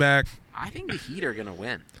Nunn's back. I think the Heat are going to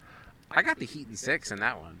win. I got the Heat in 6 in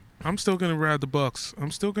that one. I'm still going to ride the Bucks.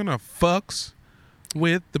 I'm still going to fucks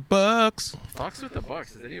with the Bucks. Fucks with the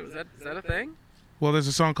Bucks. Is that a thing? Well, there's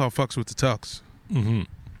a song called Fucks with the Tucks. Mm-hmm.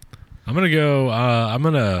 I'm going to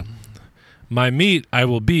go, my meat I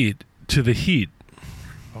will beat to the Heat.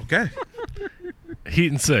 Okay.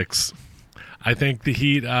 Heat in 6. I think the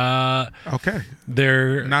Heat, okay.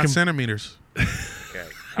 They're not centimeters. Okay.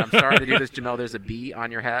 I'm sorry to do this, Jamel. There's a bee on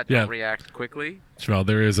your hat. Don't react quickly. Jamel,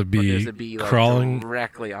 there is a bee, there's a bee crawling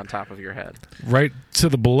directly on top of your head. Right to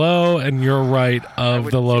the below and your right of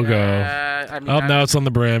the logo. Now it's on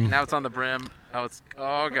the brim. Now it's on the brim.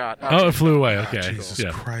 Oh God. Oh, it flew away. Okay. Jesus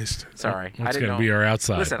Christ. Sorry. It's going to be our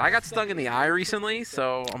outside. Listen, I got stung in the eye recently,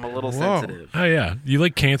 so I'm a little sensitive. Oh, yeah. You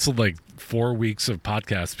canceled 4 weeks of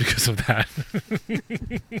podcasts because of that.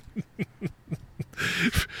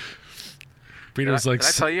 Peter's did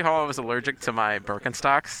I tell you how I was allergic to my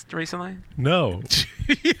Birkenstocks recently? No.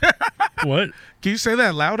 What? Can you say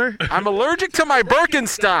that louder? I'm allergic to my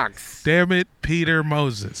Birkenstocks. Damn it, Peter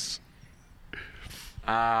Moses.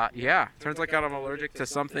 Yeah. Turns out I'm allergic to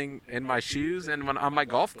something in my shoes and on my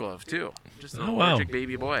golf glove, too. Just an allergic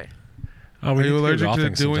baby boy. Oh, are you allergic to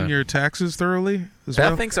doing your taxes thoroughly as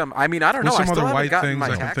well? Beth thinks I don't know. Some I still other haven't white gotten things my I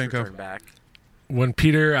can tax think return of. back. When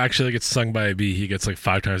Peter actually gets stung by a bee, he gets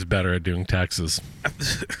 5 times better at doing taxes.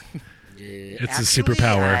 It's a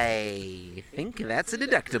superpower. I think that's a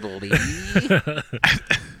deductible, baby.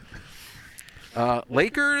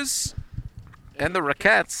 Lakers and the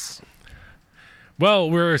Rockets.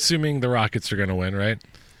 Well, we're assuming the Rockets are going to win, right?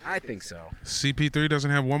 I think so. CP3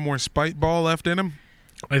 doesn't have one more spite ball left in him?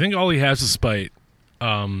 I think all he has is spite.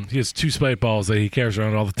 He has 2 spite balls that he carries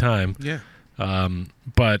around all the time. Yeah.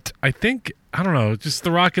 But I think, I don't know, just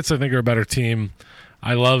the Rockets I think are a better team.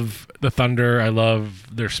 I love the Thunder. I love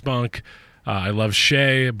their spunk. I love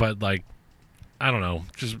Shea, but I don't know,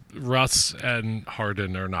 just Russ and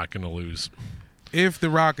Harden are not going to lose. If the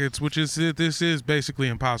Rockets, this is basically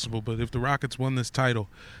impossible, but if the Rockets won this title,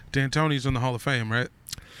 D'Antoni's in the Hall of Fame, right?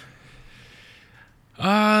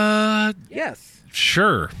 Yes.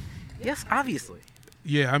 Sure. Yes, obviously.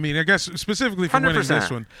 Yeah, I mean, I guess specifically for winning 100%.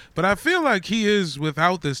 this one. But I feel like he is,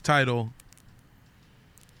 without this title,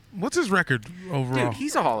 what's his record overall? Dude,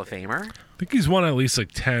 he's a Hall of Famer. I think he's won at least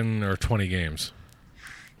 10 or 20 games.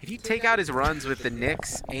 If you take out his runs with the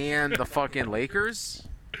Knicks and the fucking Lakers,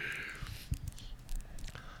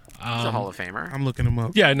 he's a Hall of Famer. I'm looking him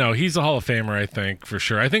up. Yeah, no, he's a Hall of Famer, I think, for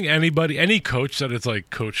sure. I think any coach that is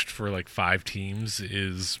coached for 5 teams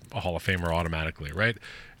is a Hall of Famer automatically, right?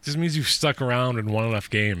 It just means you've stuck around and won enough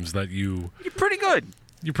games that you're pretty good.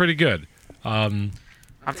 You're pretty good. I'm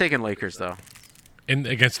taking Lakers though.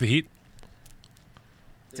 Against the Heat?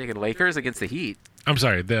 Taking Lakers against the Heat. I'm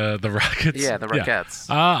sorry, the Rockets. Yeah, the Rockets.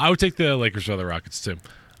 Yeah. I would take the Lakers or the Rockets too.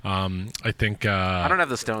 I think I don't have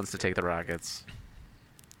the stones to take the Rockets.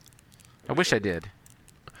 I wish I did.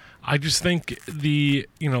 I just think like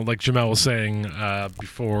Jamel was saying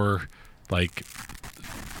before,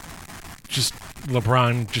 just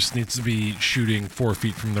LeBron just needs to be shooting 4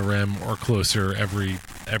 feet from the rim or closer every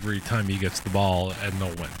time he gets the ball, and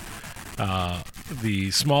they'll win.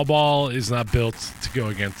 The small ball is not built to go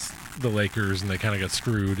against the Lakers, and they kind of got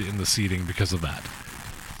screwed in the seeding because of that.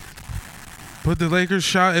 But the Lakers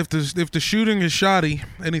shot. If the shooting is shoddy,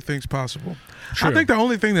 anything's possible. True. I think the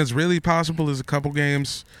only thing that's really possible is a couple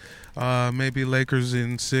games. Maybe Lakers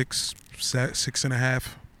in 6.5.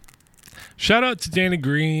 Shout out to Danny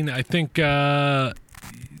Green. I think.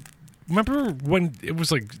 Remember when it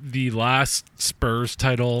was like the last Spurs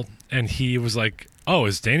title, and he was like, "Oh,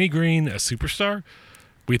 is Danny Green a superstar?"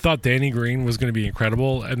 We thought Danny Green was going to be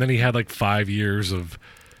incredible, and then he had like 5 years of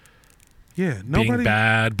being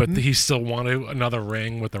bad, but he still wanted another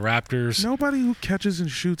ring with the Raptors. Nobody who catches and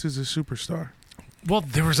shoots is a superstar. Well,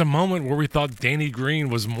 there was a moment where we thought Danny Green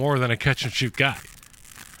was more than a catch and shoot guy,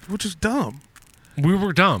 which is dumb. We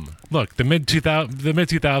were dumb. Look, the mid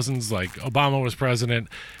 2000s, like Obama was president.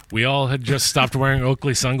 We all had just stopped wearing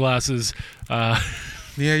Oakley sunglasses. Yeah,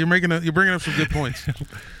 you're bringing up some good points.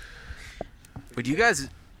 Would you guys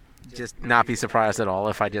just not be surprised at all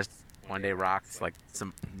if I just one day rocked like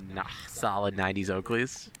some solid 90s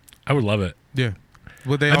Oakleys? I would love it. Yeah.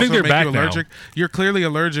 Would they I think they're make back you allergic? now. You're clearly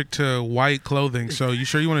allergic to white clothing, so you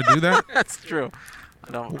sure you want to do that? That's true.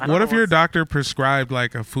 I don't What if your doctor prescribed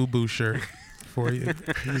like a FUBU shirt for you?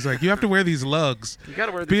 He's like, you have to wear these lugs. You got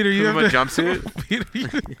to wear Peter, the Puma jumpsuit.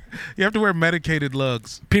 Peter, you have to wear medicated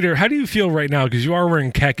lugs. Peter, how do you feel right now? Because you are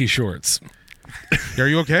wearing khaki shorts. Are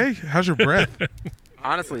you okay? How's your breath?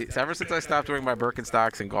 Honestly, ever since I stopped wearing my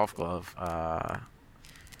Birkenstocks and golf glove,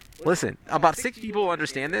 listen, about 6 people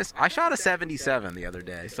understand this. I shot a 77 the other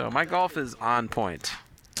day, so my golf is on point.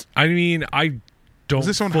 I mean, I don't Was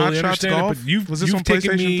this on fully Hot Shots understand Golf? it, but you've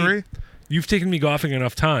taken PlayStation me, 3? You've taken me golfing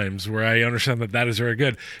enough times where I understand that is very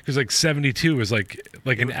good. Because like 72 is like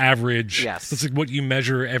an average. Yes, that's like what you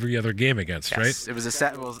measure every other game against, right? It was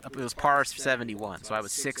it was par 71, so I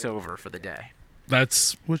was 6 over for the day.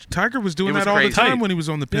 That's which Tiger was doing was that all crazy. the time when he was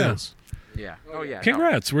on the pills. Yeah. Oh yeah.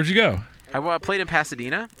 Congrats. Where'd you go? I played in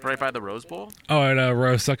Pasadena, right by the Rose Bowl. Oh, at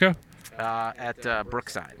Rosecco? At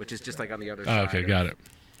Brookside, which is just like on the other side. Oh, okay, got it.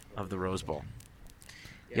 Of the Rose Bowl.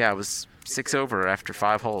 Yeah, I was 6 over after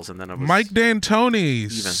 5 holes, and then it was Mike D'Antoni, even.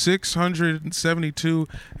 672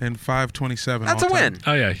 and 527. That's a win.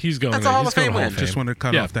 Oh yeah, he's going. That's a Hall of going Fame Hall win. of Fame. Just want to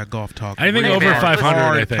cut off that golf talk. I think over 500.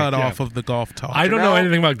 I think cut off of the golf talk. I don't know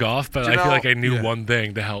anything about golf, but I feel Jamel- like I knew one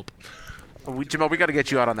thing to help. Jamal, we got to get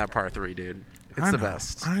you out on that par 3, dude. It's the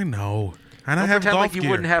best. I know. And Don't I have pretend golf like you gear.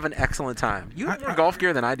 wouldn't have an excellent time. You have more golf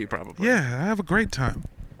gear than I do, probably. Yeah, I have a great time.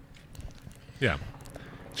 Yeah.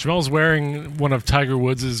 Jamel's wearing one of Tiger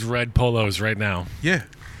Woods' red polos right now. Yeah.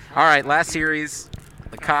 All right, last series,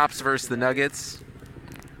 the Cops versus the Nuggets.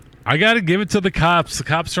 I got to give it to the Cops. The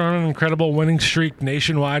Cops are on an incredible winning streak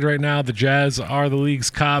nationwide right now. The Jazz are the league's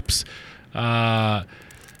Cops. I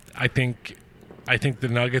think the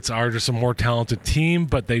Nuggets are just a more talented team,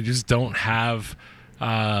 but they just don't have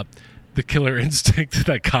the killer instinct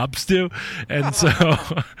that Cops do. And so,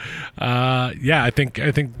 I think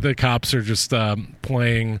the Cops are just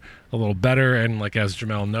playing a little better. And like as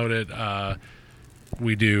Jamel noted,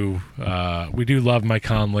 we do love Mike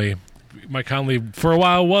Conley. Mike Conley for a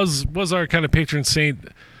while was our kind of patron saint.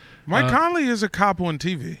 Mike Conley is a cop on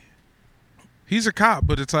TV. He's a cop,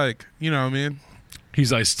 but it's like, you know what I mean?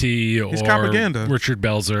 He's Ice-T or propaganda. Richard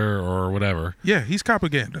Belzer or whatever. Yeah, he's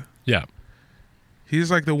propaganda. Yeah. He's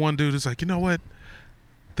like the one dude who's like, you know what?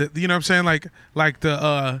 You know what I'm saying? Like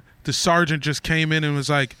the sergeant just came in and was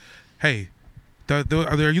like, hey,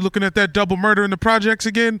 are you looking at that double murder in the projects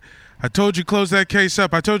again? I told you close that case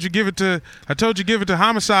up. I told you give it to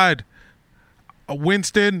homicide.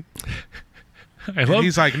 Winston.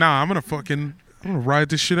 He's like, nah, I'm gonna ride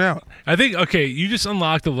this shit out. I think you just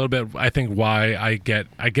unlocked a little bit. I think why I get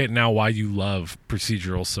now why you love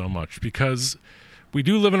procedural so much, because we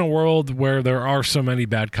do live in a world where there are so many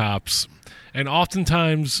bad cops, and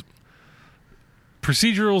oftentimes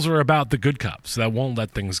procedurals are about the good cops that won't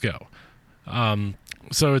let things go.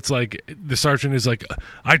 So it's like the sergeant is like,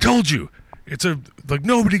 I told you, it's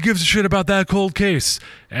nobody gives a shit about that cold case,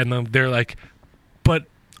 and then they're like,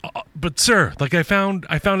 but sir, like I found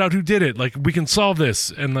out who did it. Like we can solve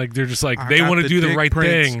this, and like they're just like they want to do the right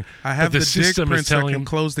thing. I have but the system dick is prints that telling can them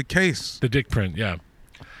close the case. The dick print, yeah.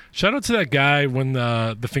 Shout out to that guy when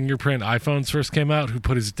the fingerprint iPhones first came out, who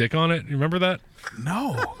put his dick on it. You remember that?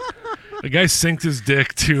 No. The guy synced his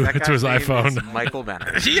dick to his iPhone. Michael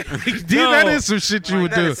Bennett. That is some shit you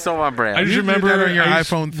would do. That is so on brand. I just remember that on your I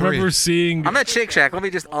just iPhone 3. remember seeing. I'm at Shake Shack. Let me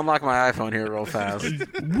just unlock my iPhone here real fast.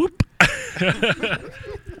 Whoop.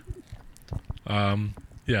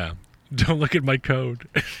 Yeah. Don't look at my code.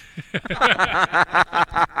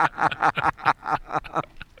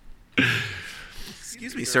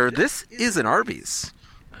 Excuse me, sir. This is an Arby's.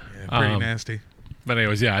 Yeah, pretty nasty. But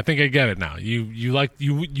anyways, yeah, I think I get it now. You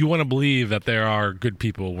want to believe that there are good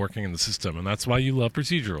people working in the system, and that's why you love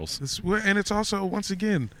procedurals. And it's also, once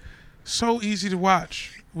again, so easy to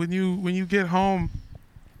watch when you get home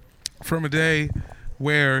from a day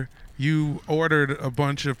where you ordered a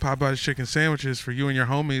bunch of Popeye's chicken sandwiches for you and your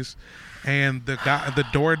homies, and the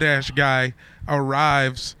DoorDash guy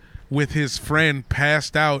arrives with his friend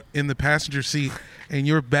passed out in the passenger seat, and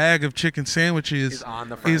your bag of chicken sandwiches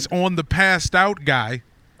is on the passed out guy,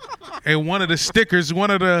 and one of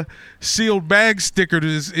the sealed bag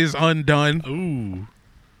stickers is undone. Ooh.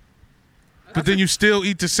 But then you still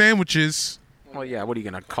eat the sandwiches. Well, yeah, what are you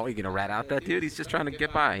going to call? You going to rat out that dude? He's just trying to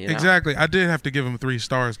get by, you know? Exactly. I did have to give him 3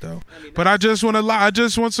 stars, though. But I just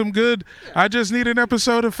want some good. I just need an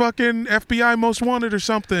episode of fucking FBI Most Wanted or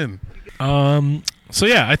something. So,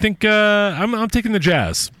 yeah, I think I'm taking the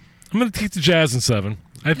Jazz. I'm going to take the Jazz in 7.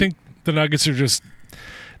 I think the Nuggets are just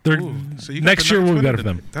 – so next year will be better for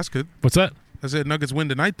them. That's good. What's that? I said Nuggets win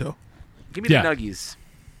tonight, though. Give me the Nuggies.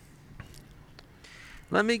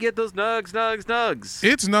 Let me get those nugs.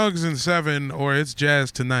 It's Nugs in 7 or it's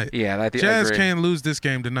Jazz tonight. Yeah, I Jazz agree. can't lose this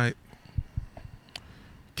game tonight.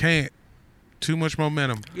 Can't. Too much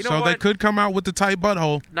momentum. You know so what? they could come out with the tight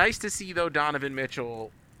butthole. Nice to see, though, Donovan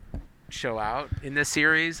Mitchell show out in this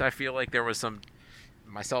series. I feel like there was some,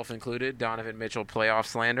 myself included, Donovan Mitchell playoff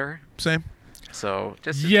slander. Same. So,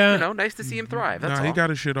 nice to see him thrive. That's all. He got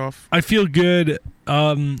his shit off. I feel good.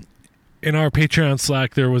 In our Patreon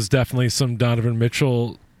Slack, there was definitely some Donovan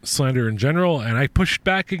Mitchell slander in general, and I pushed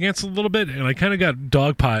back against it a little bit, and I kind of got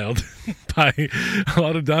dogpiled by a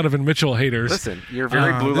lot of Donovan Mitchell haters. Listen, you're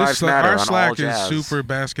very Blue Lives Matter our on Slack all Jazz. is super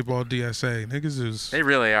basketball DSA. Niggas is... They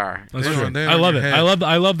really are. That's true. I love it.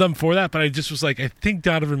 I love them for that, but I just was like, I think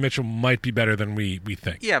Donovan Mitchell might be better than we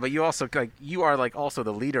think. Yeah, but you also you are also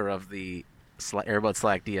the leader of the Airbud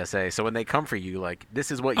Slack DSA, so when they come for you,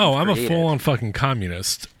 this is what you I'm a full-on fucking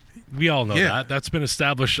communist. We all know that. That's been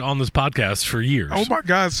established on this podcast for years. Oh my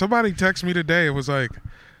God! Somebody texted me today. It was like,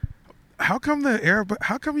 "How come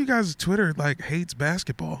you guys' Twitter hates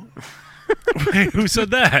basketball?" Wait, who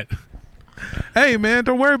said that? Hey man,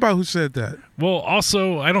 don't worry about who said that. Well,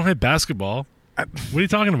 also, I don't hate basketball. What are you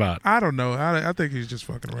talking about? I don't know. I think he's just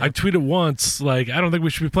fucking around. I tweeted once, I don't think we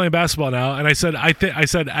should be playing basketball now, and I said,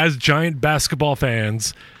 as giant basketball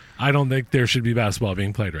fans, I don't think there should be basketball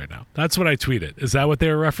being played right now. That's what I tweeted. Is that what they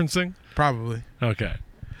were referencing? Probably. Okay.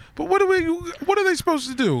 But what are they supposed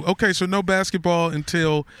to do? Okay, so no basketball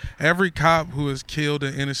until every cop who has killed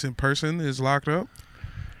an innocent person is locked up?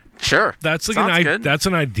 Sure. That's that's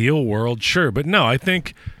an ideal world, sure. But no, I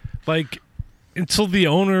think until the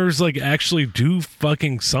owners actually do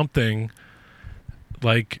fucking something,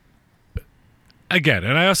 again,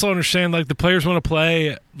 and I also understand the players want to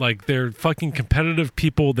play, they're fucking competitive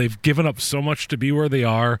people. They've given up so much to be where they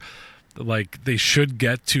are. They should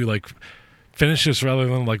get to finish this rather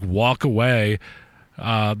than walk away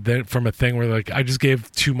from a thing where I just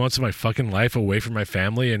gave 2 months of my fucking life away from my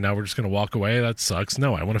family and now we're just gonna walk away. That sucks.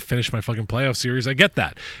 No, I want to finish my fucking playoff series. I get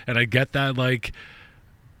that, and I get that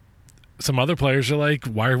some other players are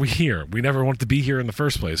why are we here? We never wanted to be here in the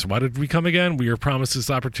first place. Why did we come again? We were promised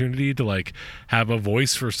this opportunity to have a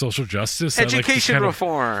voice for social justice. Education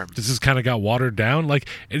reform. This has kind of got watered down.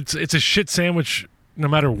 It's a shit sandwich no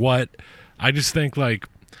matter what. I just think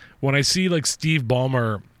when I see Steve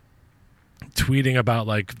Ballmer tweeting about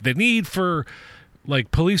the need for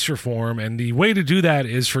police reform, and the way to do that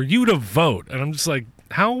is for you to vote. And I'm just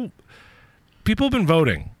how people have been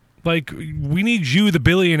voting. We need you, the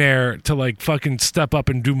billionaire, to fucking step up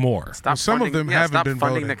and do more. Some of them haven't been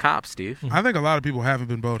funding voting. the cops, Steve. I think a lot of people haven't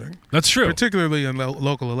been voting. That's true. Particularly in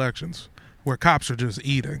local elections where cops are just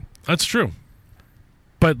eating. That's true.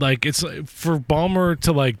 But it's for Ballmer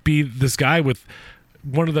to be this guy with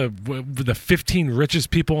one of the 15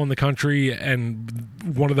 richest people in the country and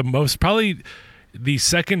one of the most, probably the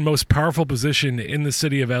second most powerful position in the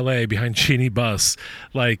city of LA behind Cheney Bus,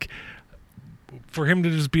 for him to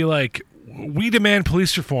just be we demand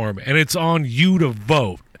police reform and it's on you to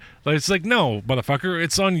vote. It's no, motherfucker,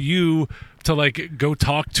 it's on you to go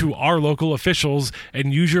talk to our local officials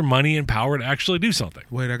and use your money and power to actually do something.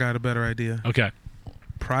 Wait, I got a better idea. Okay.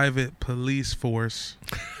 Private police force.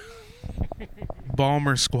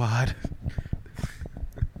 Ballmer squad.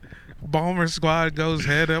 Ballmer squad goes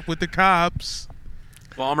head up with the cops.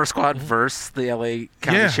 Ballmer squad versus the LA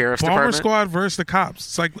County Sheriff's Department. Ballmer squad versus the cops.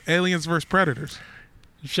 It's like aliens versus predators.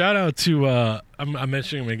 Shout out to I'm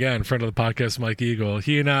mentioning him again, friend of the podcast, Mike Eagle.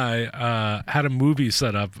 He and I had a movie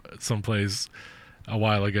set up someplace a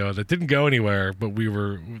while ago that didn't go anywhere, but we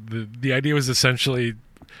were the idea was essentially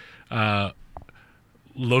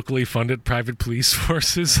locally funded private police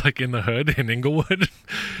forces, like in the hood in Inglewood.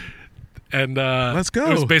 And let's go.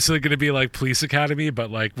 It was basically going to be like Police Academy,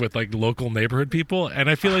 but like with like local neighborhood people. And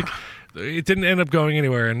I feel like it didn't end up going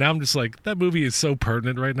anywhere. And now I'm just like, that movie is so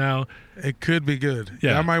pertinent right now. It could be good.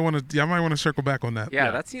 Yeah, I might want to circle back on that.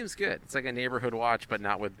 Yeah, that seems good. It's like a neighborhood watch, but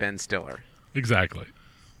not with Ben Stiller. Exactly.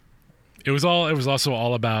 It was also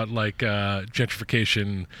all about like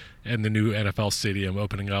gentrification and the new NFL stadium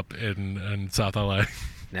opening up in South LA.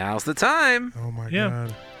 Now's the time. Oh my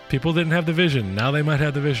God. People didn't have the vision. Now they might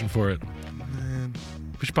have the vision for it. Man.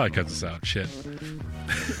 We should probably cut this out. Shit.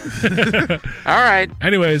 All right.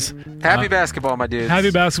 Anyways. Happy basketball, my dudes.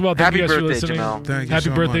 Happy basketball. Thank Happy you guys birthday, for listening. Jamel. Thank you Happy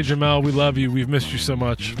so birthday, much. Jamel. We love you. We've missed you so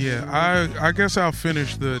much. Yeah, I guess I'll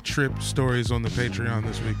finish the trip stories on the Patreon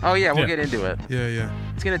this week. Oh, yeah, we'll get into it. Yeah.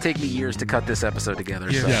 It's going to take me years to cut this episode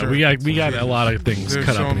together. Yeah, so. Yeah, sure. we got a lot of things There's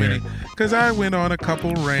cut so up in many. here. Because I went on a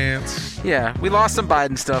couple rants. Yeah, we lost some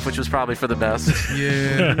Biden stuff, which was probably for the best.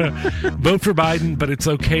 Yeah. Vote for Biden, but it's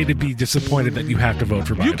okay to be disappointed that you have to vote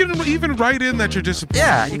for Biden. You can even write in that you're disappointed.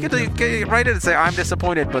 Yeah, you can write it and say, I'm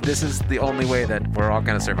disappointed, but this is the only way that we're all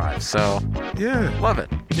going to survive. So, yeah. Love it.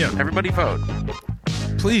 Yeah. Everybody vote.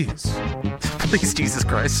 Please. Please, Jesus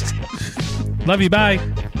Christ. Love you. Bye.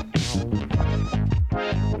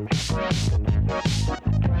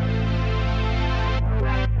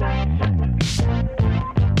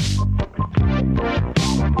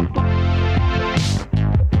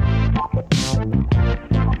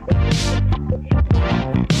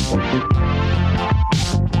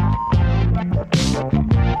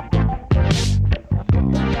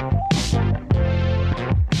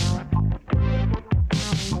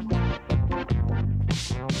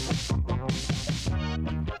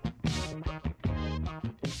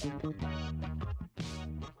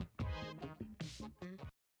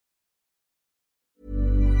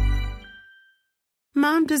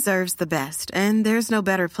 Mom deserves the best, and there's no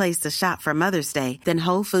better place to shop for Mother's Day than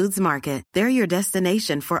Whole Foods Market. They're your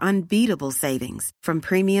destination for unbeatable savings, from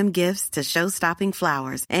premium gifts to show-stopping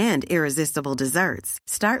flowers and irresistible desserts.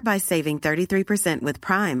 Start by saving 33% with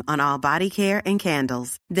Prime on all body care and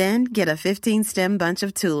candles. Then get a 15-stem bunch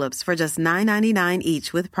of tulips for just $9.99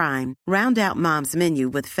 each with Prime. Round out Mom's menu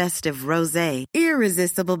with festive rosé,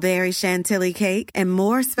 irresistible berry chantilly cake, and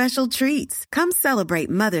more special treats. Come celebrate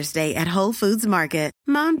Mother's Day at Whole Foods Market.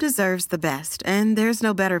 Mom deserves the best, and there's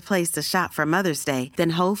no better place to shop for Mother's Day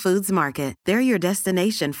than Whole Foods Market. They're your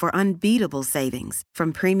destination for unbeatable savings,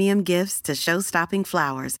 from premium gifts to show-stopping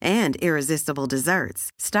flowers and irresistible desserts.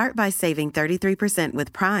 Start by saving 33%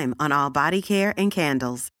 with Prime on all body care and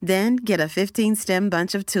candles. Then get a 15-stem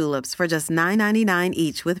bunch of tulips for just $9.99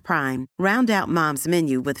 each with Prime. Round out Mom's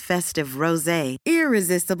menu with festive rosé,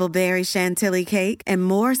 irresistible berry chantilly cake, and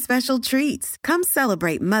more special treats. Come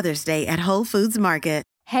celebrate Mother's Day at Whole Foods Market.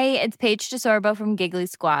 Hey, it's Paige DeSorbo from Giggly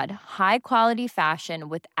Squad. High quality fashion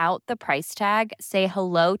without the price tag. Say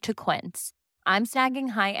hello to Quince. I'm snagging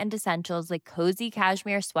high-end essentials like cozy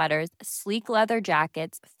cashmere sweaters, sleek leather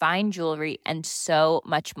jackets, fine jewelry, and so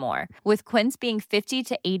much more. With Quince being 50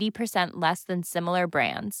 to 80% less than similar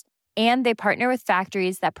brands. And they partner with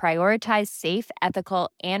factories that prioritize safe, ethical,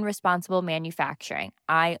 and responsible manufacturing.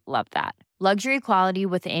 I love that. Luxury quality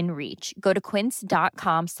within reach. Go to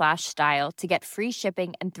quince.com/style to get free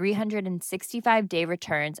shipping and 365-day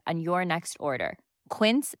returns on your next order.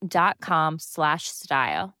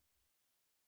 Quince.com/style.